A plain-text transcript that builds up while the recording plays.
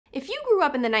If you grew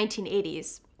up in the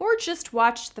 1980s, or just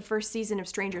watched the first season of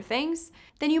Stranger Things,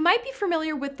 then you might be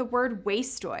familiar with the word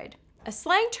wastoid, a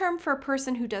slang term for a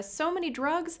person who does so many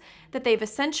drugs that they've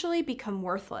essentially become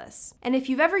worthless. And if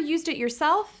you've ever used it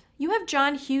yourself, you have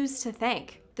John Hughes to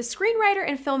thank. The screenwriter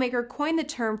and filmmaker coined the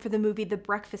term for the movie The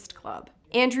Breakfast Club.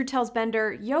 Andrew tells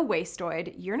Bender, "Yo,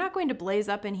 wastoid, you're not going to blaze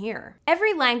up in here."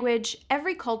 Every language,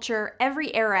 every culture,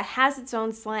 every era has its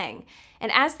own slang.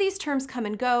 And as these terms come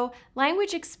and go,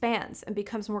 language expands and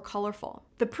becomes more colorful.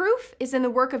 The proof is in the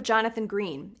work of Jonathan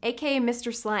Green, aka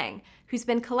Mr. Slang, who's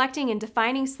been collecting and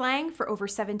defining slang for over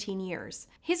 17 years.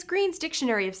 His Green's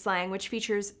Dictionary of Slang, which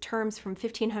features terms from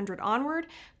 1500 onward,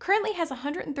 currently has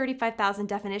 135,000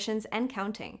 definitions and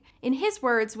counting. In his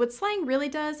words, what slang really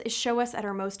does is show us at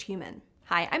our most human.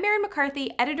 Hi, I'm Erin McCarthy,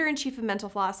 Editor-in-Chief of Mental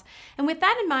Floss, and with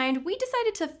that in mind, we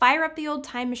decided to fire up the old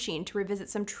time machine to revisit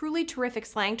some truly terrific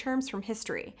slang terms from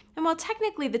history. And while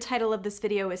technically the title of this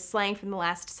video is Slang from the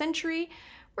Last Century,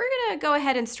 we're gonna go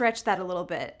ahead and stretch that a little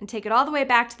bit and take it all the way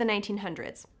back to the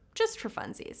 1900s, just for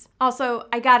funsies. Also,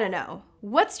 I gotta know,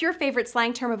 what's your favorite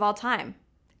slang term of all time?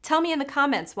 Tell me in the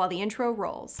comments while the intro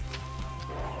rolls.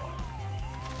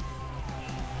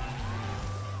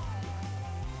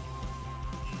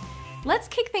 Let's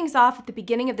kick things off at the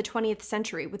beginning of the 20th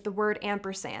century with the word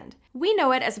ampersand. We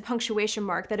know it as a punctuation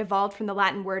mark that evolved from the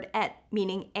Latin word et,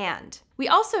 meaning and. We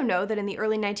also know that in the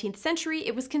early 19th century,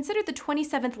 it was considered the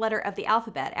 27th letter of the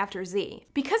alphabet after Z.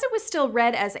 Because it was still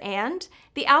read as and,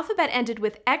 the alphabet ended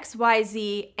with X, Y,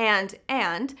 Z,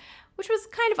 and, which was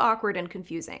kind of awkward and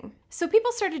confusing. So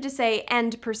people started to say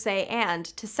end per se and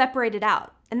to separate it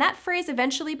out, and that phrase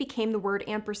eventually became the word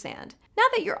ampersand. Now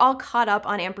that you're all caught up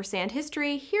on ampersand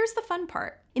history, here's the fun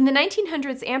part. In the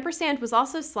 1900s, ampersand was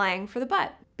also slang for the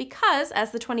butt, because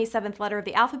as the 27th letter of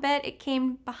the alphabet, it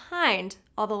came behind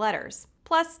all the letters.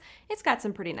 Plus, it's got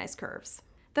some pretty nice curves.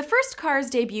 The first cars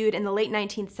debuted in the late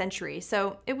 19th century,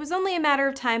 so it was only a matter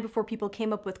of time before people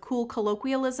came up with cool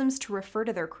colloquialisms to refer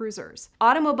to their cruisers.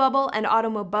 Automobubble and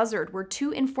automobuzzard were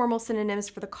two informal synonyms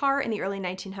for the car in the early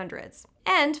 1900s.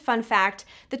 And, fun fact,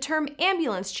 the term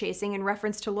ambulance chasing in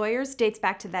reference to lawyers dates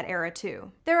back to that era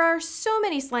too. There are so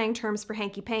many slang terms for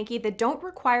hanky-panky that don't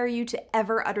require you to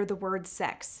ever utter the word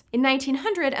sex. In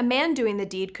 1900, a man doing the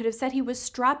deed could have said he was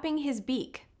stropping his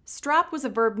beak. Strop was a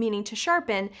verb meaning to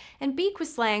sharpen, and beak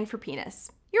was slang for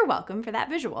penis. You're welcome for that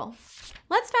visual.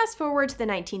 Let's fast forward to the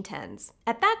 1910s.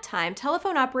 At that time,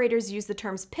 telephone operators used the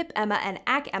terms pip Emma and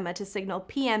ac Emma to signal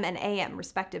PM and AM,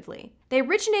 respectively. They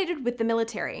originated with the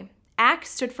military. AC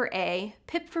stood for A,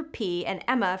 pip for P, and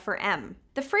Emma for M.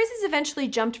 The phrases eventually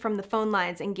jumped from the phone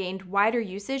lines and gained wider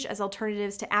usage as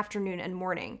alternatives to afternoon and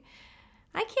morning.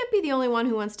 I can't be the only one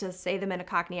who wants to say them in a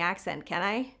Cockney accent, can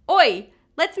I? Oi!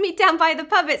 Let's meet down by the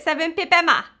pub at 7 pip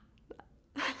Emma.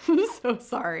 I'm so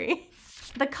sorry.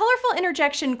 The colorful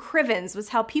interjection crivens was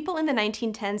how people in the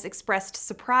 1910s expressed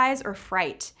surprise or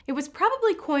fright. It was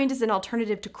probably coined as an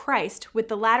alternative to Christ, with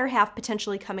the latter half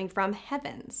potentially coming from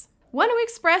heavens. Want to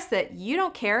express that you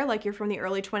don't care like you're from the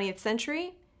early 20th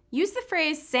century? Use the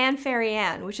phrase San Ferry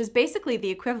Ann, which is basically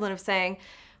the equivalent of saying,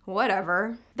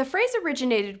 whatever. The phrase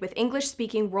originated with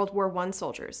English-speaking World War I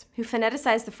soldiers, who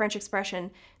phoneticized the French expression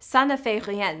ça ne fait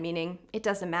rien, meaning it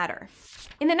doesn't matter.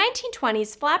 In the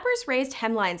 1920s, flappers raised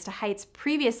hemlines to heights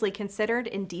previously considered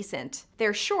indecent.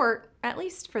 Their short, at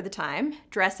least for the time,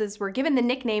 dresses were given the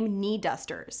nickname knee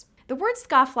dusters. The word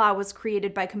scofflaw was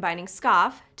created by combining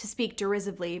scoff, to speak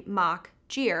derisively, mock,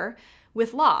 jeer,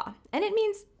 with law, and it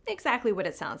means exactly what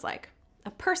it sounds like.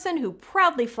 A person who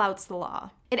proudly flouts the law.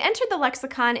 It entered the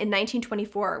lexicon in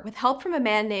 1924 with help from a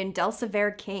man named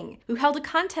Delsever King, who held a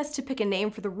contest to pick a name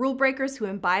for the rule breakers who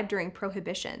imbibed during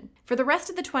Prohibition. For the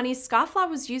rest of the 20s, scofflaw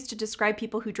was used to describe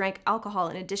people who drank alcohol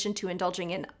in addition to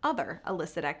indulging in other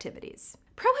illicit activities.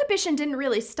 Prohibition didn't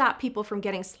really stop people from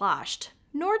getting sloshed,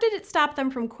 nor did it stop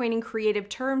them from coining creative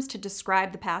terms to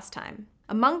describe the pastime.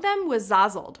 Among them was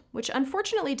zozzled, which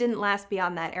unfortunately didn't last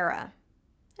beyond that era.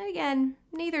 Again,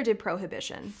 neither did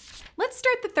Prohibition. Let's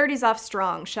start the 30s off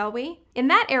strong, shall we? In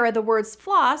that era, the words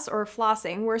floss, or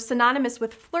flossing, were synonymous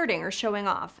with flirting or showing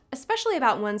off, especially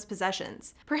about one's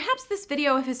possessions. Perhaps this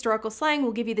video of historical slang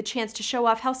will give you the chance to show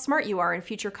off how smart you are in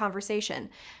future conversation.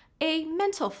 A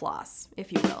mental floss,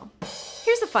 if you will.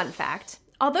 Here's a fun fact.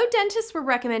 Although dentists were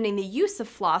recommending the use of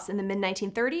floss in the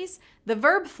mid-1930s, the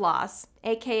verb floss,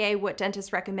 aka what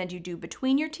dentists recommend you do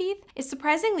between your teeth, is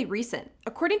surprisingly recent.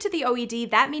 According to the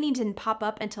OED, that meaning didn't pop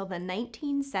up until the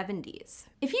 1970s.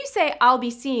 If you say "I'll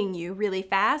be seeing you" really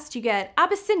fast, you get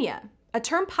Abyssinia, a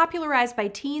term popularized by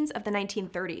teens of the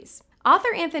 1930s.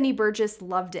 Author Anthony Burgess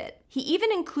loved it. He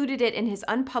even included it in his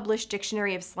unpublished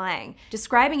dictionary of slang,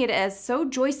 describing it as so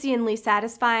Joyceanly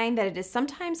satisfying that it is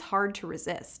sometimes hard to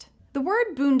resist. The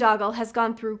word boondoggle has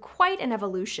gone through quite an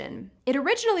evolution. It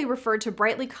originally referred to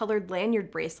brightly colored lanyard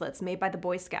bracelets made by the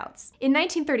Boy Scouts. In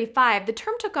 1935, the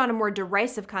term took on a more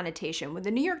derisive connotation when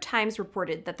the New York Times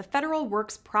reported that the Federal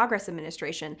Works Progress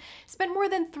Administration spent more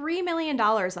than $3 million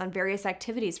on various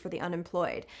activities for the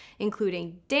unemployed,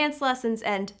 including dance lessons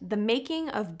and the making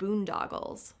of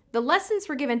boondoggles. The lessons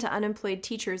were given to unemployed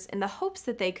teachers in the hopes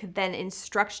that they could then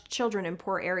instruct children in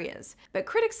poor areas, but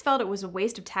critics felt it was a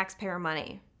waste of taxpayer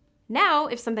money. Now,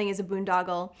 if something is a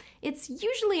boondoggle, it's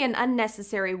usually an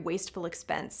unnecessary, wasteful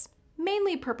expense,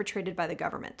 mainly perpetrated by the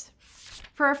government.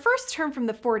 For our first term from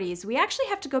the 40s, we actually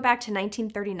have to go back to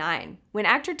 1939, when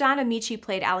actor Don Ameche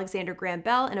played Alexander Graham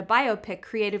Bell in a biopic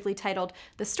creatively titled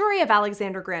The Story of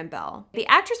Alexander Graham Bell. The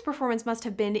actor's performance must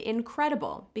have been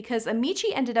incredible, because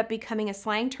Ameche ended up becoming a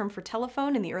slang term for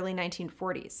telephone in the early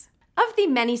 1940s. Of the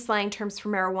many slang terms for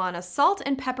marijuana, salt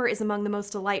and pepper is among the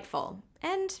most delightful,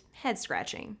 and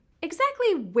head-scratching.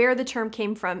 Exactly where the term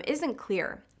came from isn't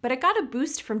clear, but it got a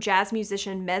boost from jazz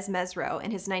musician Mez Mesro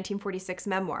in his 1946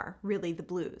 memoir, Really the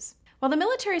Blues. While the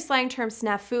military slang term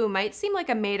snafu might seem like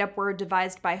a made-up word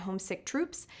devised by homesick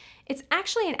troops, it's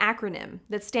actually an acronym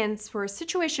that stands for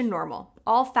Situation Normal,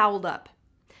 all fouled up,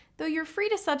 though you're free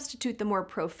to substitute the more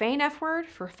profane F word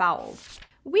for fouled.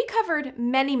 We covered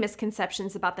many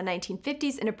misconceptions about the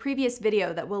 1950s in a previous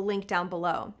video that we'll link down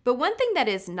below. But one thing that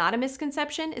is not a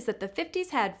misconception is that the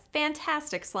 50s had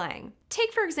fantastic slang.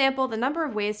 Take, for example, the number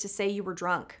of ways to say you were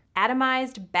drunk.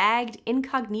 Atomized, bagged,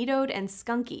 incognitoed, and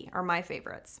skunky are my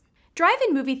favorites.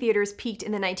 Drive-in movie theaters peaked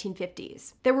in the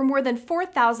 1950s. There were more than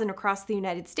 4,000 across the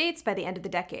United States by the end of the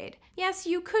decade. Yes,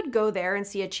 you could go there and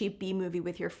see a cheap B-movie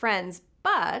with your friends,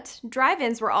 but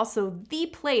drive-ins were also the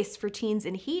place for teens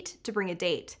in heat to bring a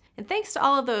date. And thanks to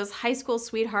all of those high school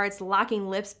sweethearts locking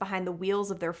lips behind the wheels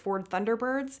of their Ford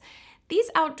Thunderbirds, these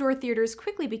outdoor theaters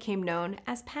quickly became known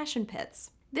as passion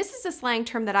pits. This is a slang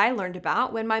term that I learned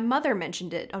about when my mother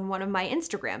mentioned it on one of my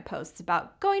Instagram posts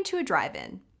about going to a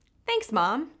drive-in. Thanks,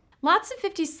 Mom. Lots of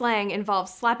 50s slang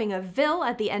involves slapping a vil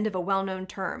at the end of a well-known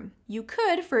term. You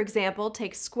could, for example,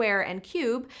 take square and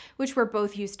cube, which were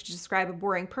both used to describe a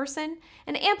boring person,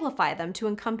 and amplify them to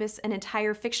encompass an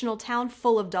entire fictional town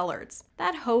full of dullards.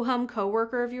 That ho-hum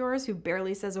coworker of yours who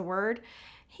barely says a word,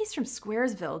 he's from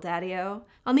Squaresville, daddy-o.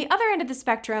 On the other end of the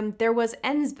spectrum, there was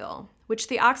Ensville, which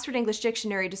the Oxford English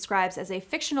Dictionary describes as a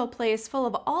fictional place full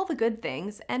of all the good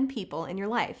things and people in your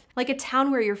life, like a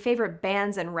town where your favorite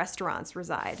bands and restaurants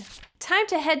reside. Time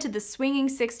to head to the swinging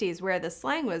 60s where the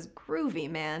slang was groovy,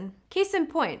 man. Case in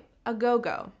point, a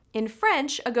go-go. In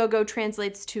French, a go-go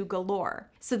translates to galore,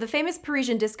 so the famous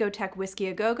Parisian discotheque Whiskey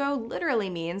A Go-Go literally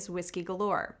means whiskey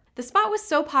galore. The spot was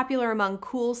so popular among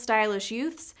cool, stylish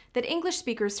youths that English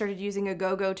speakers started using a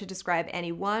go-go to describe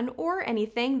anyone or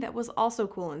anything that was also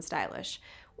cool and stylish,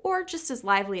 or just as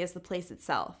lively as the place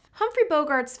itself. Humphrey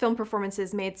Bogart's film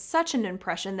performances made such an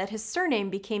impression that his surname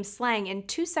became slang in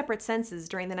two separate senses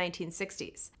during the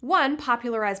 1960s. One,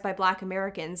 popularized by Black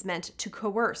Americans, meant to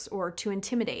coerce or to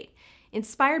intimidate,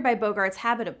 inspired by Bogart's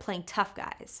habit of playing tough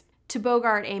guys. To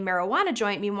Bogart, a marijuana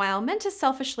joint, meanwhile, meant to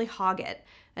selfishly hog it,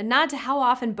 a nod to how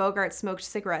often Bogart smoked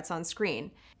cigarettes on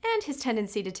screen, and his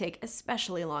tendency to take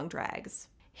especially long drags.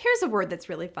 Here's a word that's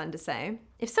really fun to say.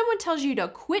 If someone tells you to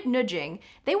quit nudging,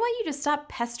 they want you to stop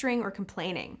pestering or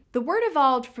complaining. The word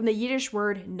evolved from the Yiddish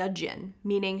word nudgen,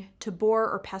 meaning to bore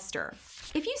or pester.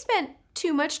 If you spent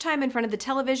too much time in front of the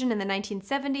television in the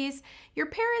 1970s, your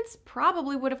parents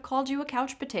probably would have called you a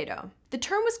couch potato. The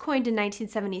term was coined in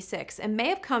 1976 and may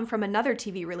have come from another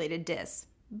TV-related diss,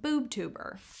 boob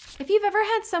tuber. If you've ever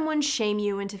had someone shame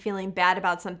you into feeling bad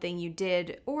about something you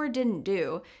did or didn't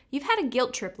do, you've had a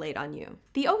guilt trip laid on you.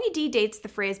 The OED dates the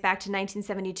phrase back to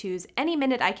 1972's Any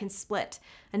Minute I Can Split,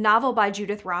 a novel by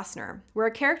Judith Rosner, where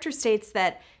a character states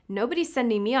that nobody's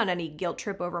sending me on any guilt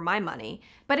trip over my money,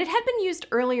 but it had been used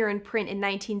earlier in print in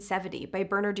 1970 by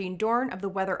Bernardine Dorn of the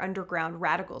Weather Underground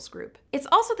Radicals group. It's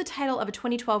also the title of a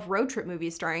 2012 road trip movie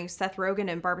starring Seth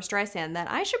Rogen and Barbra Streisand that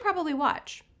I should probably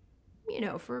watch. You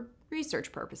know, for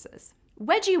research purposes.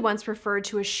 Wedgie once referred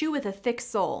to a shoe with a thick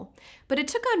sole, but it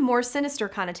took on more sinister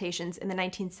connotations in the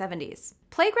 1970s.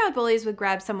 Playground bullies would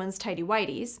grab someone's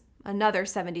tighty-whities, another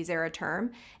 70s era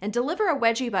term, and deliver a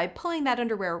wedgie by pulling that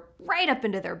underwear right up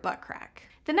into their butt crack.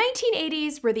 The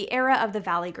 1980s were the era of the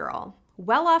Valley Girl,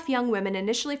 well-off young women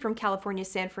initially from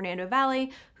California's San Fernando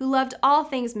Valley who loved all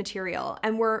things material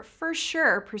and were for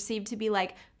sure perceived to be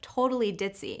like totally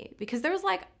ditzy because there was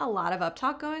like a lot of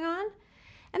uptalk going on.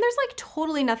 And there's like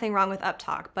totally nothing wrong with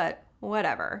uptalk, but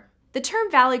Whatever. The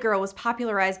term Valley Girl was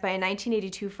popularized by a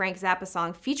 1982 Frank Zappa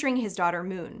song featuring his daughter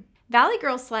Moon. Valley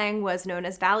Girl slang was known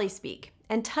as Valley Speak,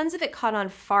 and tons of it caught on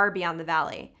far beyond the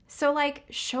Valley. So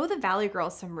show the Valley Girl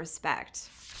some respect.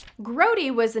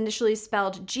 Grody was initially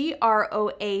spelled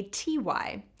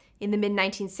Groaty in the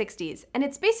mid-1960s, and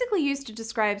it's basically used to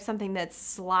describe something that's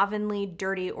slovenly,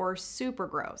 dirty, or super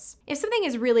gross. If something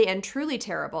is really and truly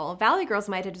terrible, Valley Girls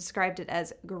might have described it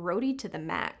as grody to the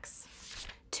max.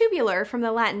 Tubular, from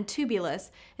the Latin tubulus,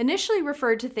 initially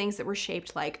referred to things that were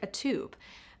shaped like a tube,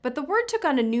 but the word took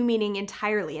on a new meaning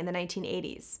entirely in the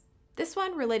 1980s. This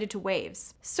one related to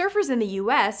waves. Surfers in the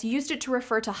US used it to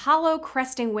refer to hollow,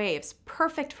 cresting waves,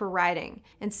 perfect for riding,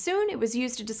 and soon it was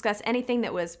used to discuss anything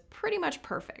that was pretty much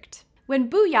perfect. When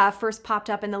booyah first popped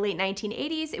up in the late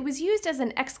 1980s, it was used as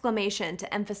an exclamation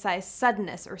to emphasize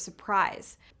suddenness or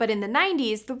surprise. But in the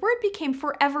 90s, the word became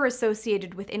forever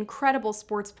associated with incredible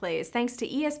sports plays thanks to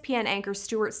ESPN anchor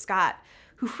Stuart Scott,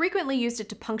 who frequently used it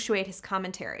to punctuate his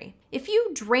commentary. If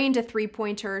you drained a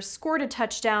three-pointer, scored a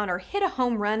touchdown, or hit a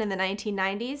home run in the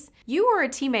 1990s, you or a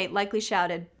teammate likely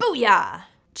shouted, "Booyah!"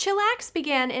 Chillax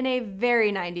began in a very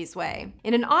 90s way,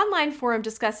 in an online forum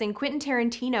discussing Quentin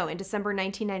Tarantino in December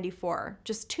 1994,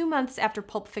 just 2 months after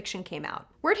Pulp Fiction came out.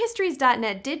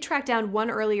 Wordhistories.net did track down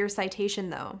one earlier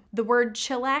citation though, the word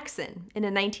chillaxin in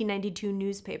a 1992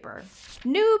 newspaper.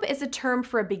 Noob is a term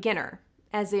for a beginner,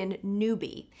 as in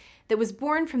newbie, that was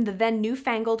born from the then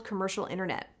newfangled commercial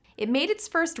internet. It made its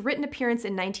first written appearance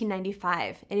in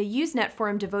 1995 in a Usenet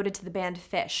forum devoted to the band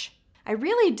Phish. I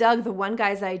really dug the one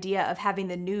guy's idea of having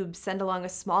the noob send along a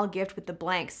small gift with the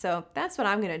blank, so that's what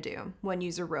I'm gonna do, one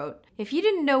user wrote. If you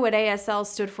didn't know what ASL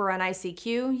stood for on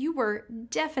ICQ, you were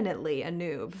definitely a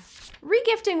noob.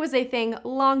 Regifting was a thing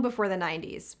long before the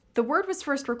 90s. The word was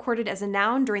first recorded as a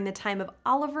noun during the time of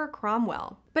Oliver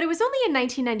Cromwell. But it was only in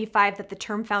 1995 that the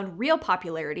term found real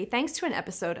popularity thanks to an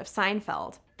episode of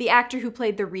Seinfeld. The actor who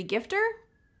played the regifter?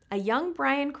 A young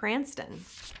Bryan Cranston.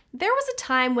 There was a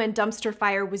time when dumpster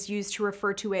fire was used to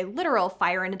refer to a literal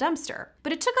fire in a dumpster,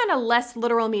 but it took on a less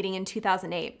literal meaning in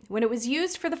 2008, when it was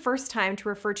used for the first time to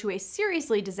refer to a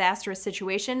seriously disastrous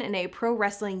situation in a pro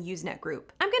wrestling Usenet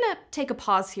group. I'm gonna take a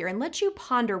pause here and let you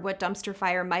ponder what dumpster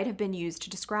fire might have been used to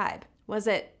describe. Was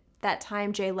it that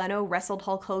time Jay Leno wrestled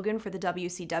Hulk Hogan for the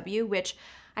WCW, which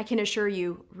I can assure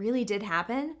you really did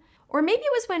happen? Or maybe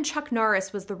it was when Chuck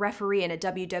Norris was the referee in a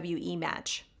WWE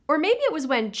match. Or maybe it was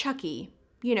when Chucky,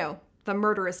 you know, the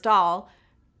murderous doll,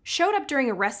 showed up during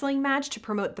a wrestling match to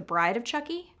promote The Bride of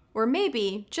Chucky? Or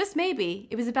maybe, just maybe,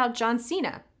 it was about John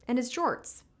Cena and his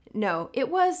jorts. No, it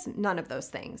was none of those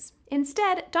things.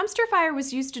 Instead, dumpster fire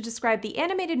was used to describe the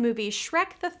animated movie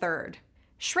Shrek the Third.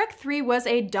 Shrek 3 was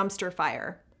a dumpster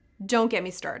fire. Don't get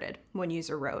me started, one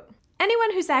user wrote.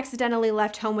 Anyone who's accidentally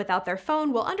left home without their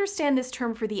phone will understand this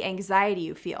term for the anxiety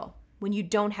you feel when you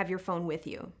don't have your phone with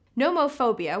you.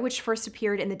 Nomophobia, which first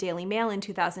appeared in the Daily Mail in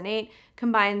 2008,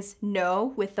 combines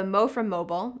no with the mo from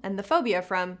mobile and the phobia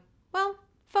from, well,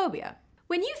 phobia.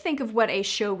 When you think of what a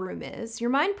showroom is, your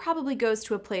mind probably goes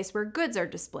to a place where goods are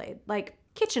displayed, like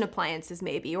kitchen appliances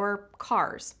maybe, or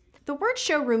cars. The word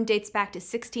showroom dates back to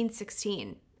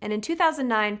 1616, and in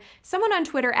 2009, someone on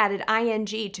Twitter added ing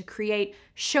to create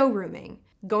showrooming,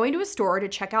 going to a store to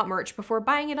check out merch before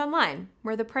buying it online,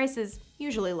 where the price is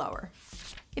usually lower.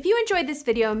 If you enjoyed this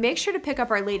video, make sure to pick up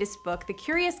our latest book, The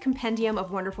Curious Compendium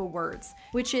of Wonderful Words,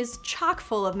 which is chock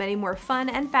full of many more fun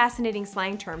and fascinating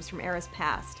slang terms from eras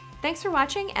past. Thanks for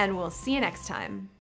watching, and we'll see you next time.